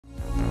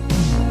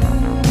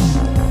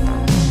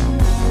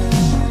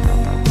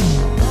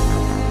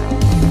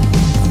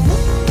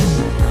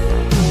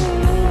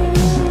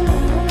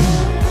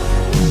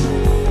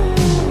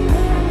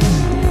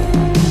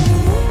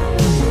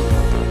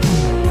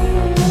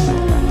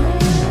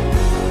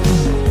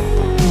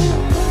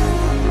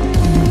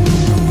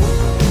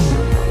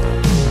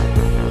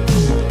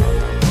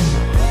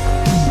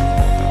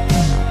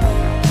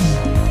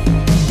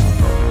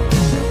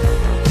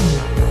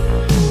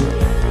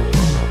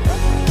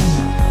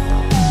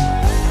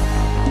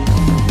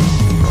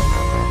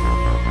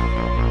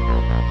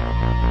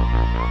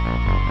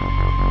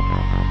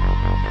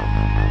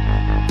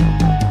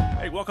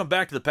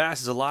back to The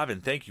Past is Alive,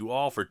 and thank you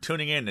all for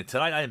tuning in. And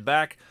tonight I am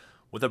back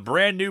with a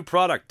brand new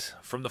product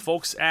from the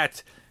folks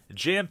at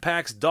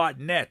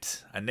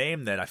Jampacks.net, a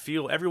name that I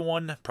feel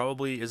everyone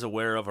probably is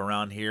aware of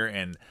around here,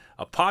 and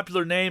a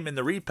popular name in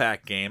the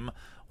repack game.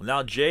 Well,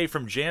 now Jay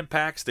from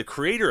Jampacks, the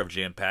creator of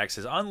Jampacks,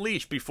 has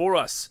unleashed before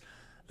us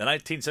the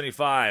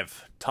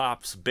 1975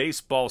 Topps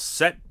Baseball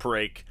Set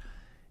Break.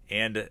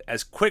 And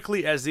as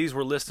quickly as these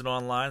were listed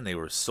online, they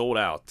were sold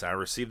out. I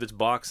received this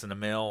box in the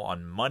mail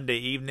on Monday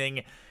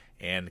evening,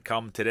 and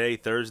come today,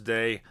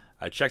 Thursday,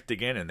 I checked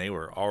again and they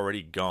were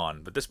already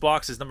gone. But this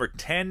box is number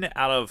 10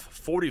 out of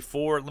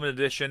 44 limited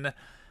edition.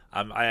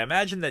 I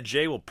imagine that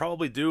Jay will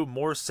probably do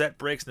more set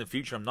breaks in the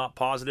future. I'm not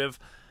positive.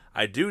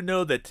 I do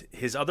know that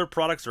his other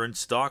products are in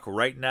stock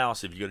right now,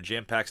 so if you go to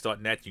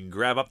Jampacks.net, you can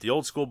grab up the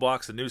old school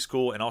box, the new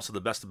school, and also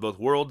the best of both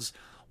worlds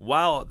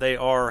while they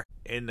are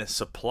in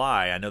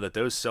supply. I know that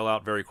those sell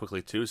out very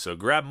quickly too, so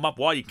grab them up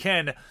while you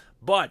can.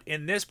 But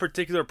in this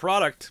particular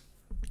product,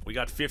 we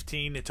got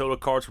 15 total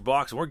cards per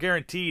box, and we're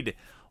guaranteed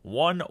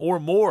one or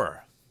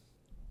more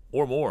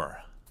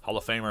Hall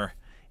of Famer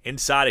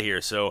inside of here.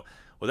 So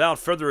without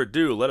further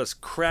ado, let us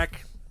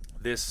crack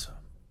this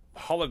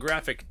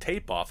holographic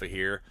tape off of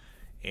here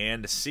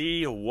and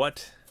see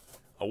what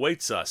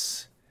awaits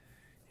us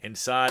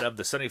inside of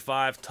the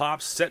 75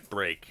 Topps Set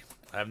Break.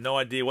 I have no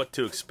idea what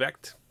to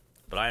expect,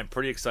 but I am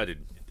pretty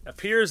excited. It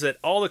appears that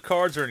all the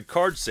cards are in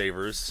card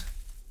savers,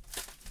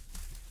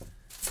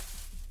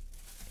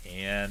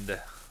 and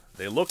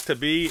they look to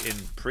be in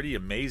pretty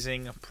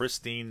amazing,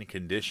 pristine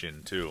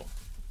condition, too.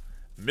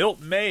 Milt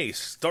May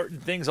starting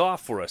things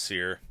off for us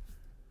here.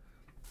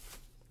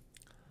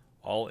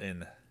 All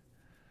in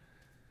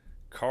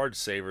card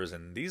savers,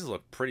 and these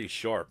look pretty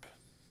sharp.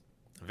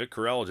 Vic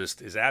Carell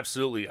just is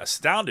absolutely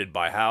astounded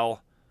by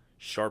how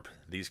sharp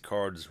these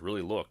cards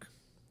really look.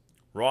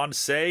 Ron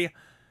Say,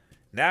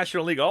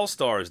 National League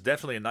All-Stars,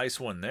 definitely a nice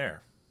one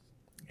there.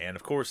 And,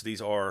 of course,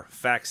 these are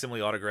facsimile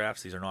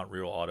autographs. These are not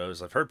real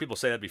autos. I've heard people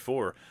say that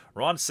before.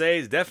 Ron Say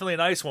is definitely a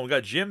nice one. We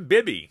got Jim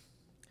Bibby,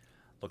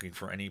 looking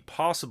for any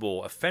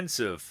possible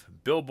offensive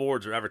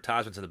billboards or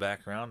advertisements in the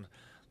background.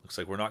 Looks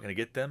like we're not going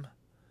to get them.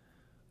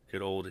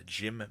 Good old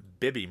Jim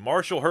Bibby.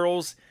 Marshall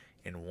Hurls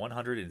in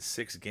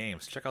 106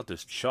 games. Check out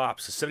those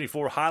chops. The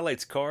 74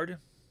 highlights card.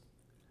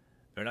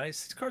 They're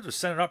nice. These cards are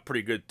sending up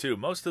pretty good, too.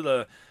 Most of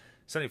the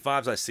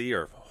 75s I see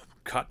are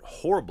cut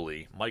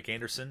horribly. Mike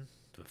Anderson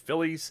to the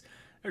Phillies.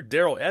 There's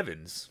Darrell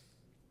Evans.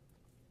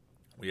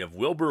 We have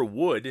Wilbur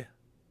Wood.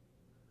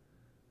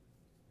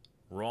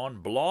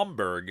 Ron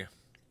Blomberg.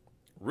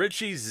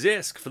 Richie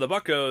Zisk for the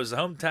Buccos, the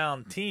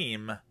hometown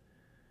team.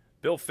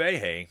 Bill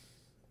Fahey.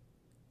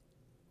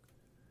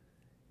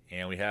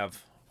 And we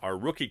have our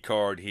rookie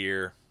card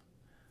here.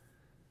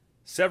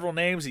 Several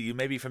names that you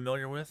may be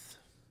familiar with.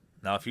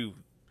 Now, if you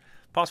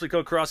possibly go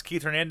across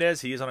Keith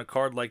Hernandez, he is on a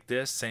card like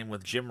this. Same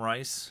with Jim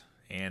Rice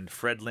and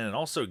Fred Lynn, and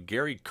also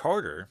Gary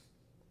Carter.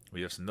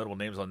 We have some notable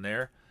names on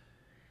there.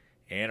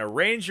 And a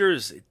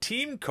Rangers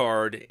team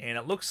card, and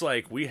it looks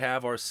like we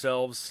have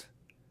ourselves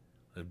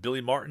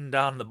Billy Martin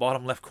down in the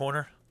bottom left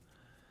corner.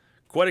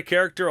 Quite a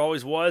character,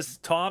 always was.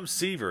 Tom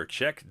Seaver,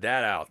 check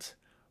that out.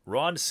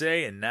 Ron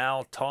Say and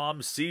now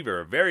Tom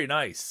Seaver. Very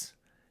nice.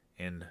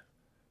 In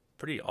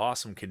pretty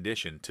awesome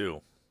condition,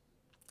 too.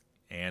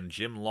 And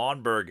Jim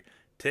Lonberg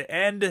to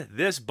end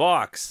this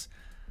box.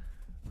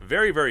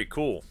 Very, very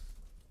cool.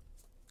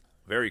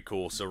 Very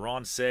cool. So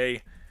Ron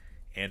Say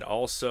and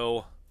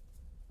also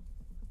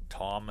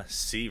Tom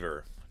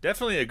Seaver.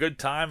 Definitely a good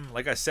time.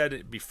 Like I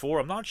said before,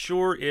 I'm not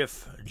sure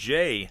if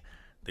Jay,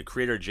 the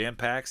creator of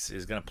Jampacks,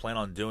 is going to plan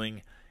on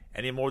doing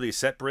any more of these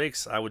set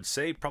breaks. I would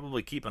say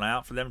probably keep an eye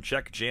out for them.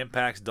 Check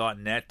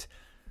Jampacks.net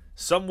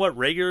somewhat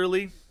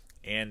regularly,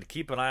 and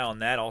keep an eye on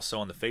that also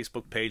on the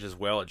Facebook page as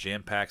well at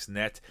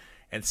Jampacks.net,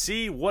 and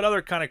see what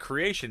other kind of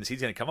creations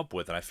he's going to come up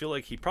with. And I feel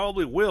like he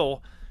probably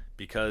will,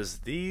 because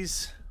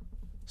these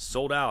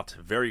sold out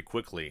very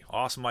quickly.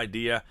 Awesome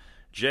idea.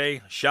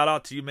 Jay, shout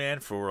out to you, man,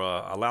 for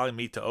allowing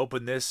me to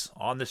open this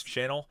on this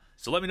channel.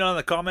 So let me know in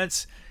the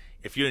comments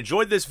if you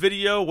enjoyed this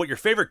video, what your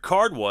favorite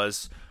card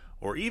was,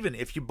 or even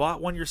if you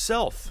bought one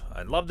yourself.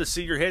 I'd love to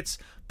see your hits.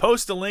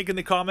 Post a link in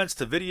the comments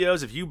to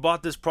videos if you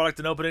bought this product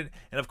and opened it.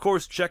 And, of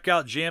course, check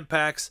out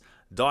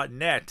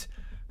Jampacks.net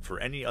for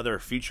any other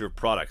featured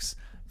products.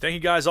 Thank you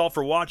guys all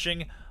for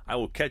watching. I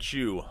will catch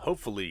you,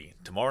 hopefully,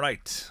 tomorrow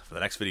night for the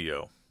next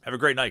video. Have a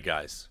great night,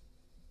 guys.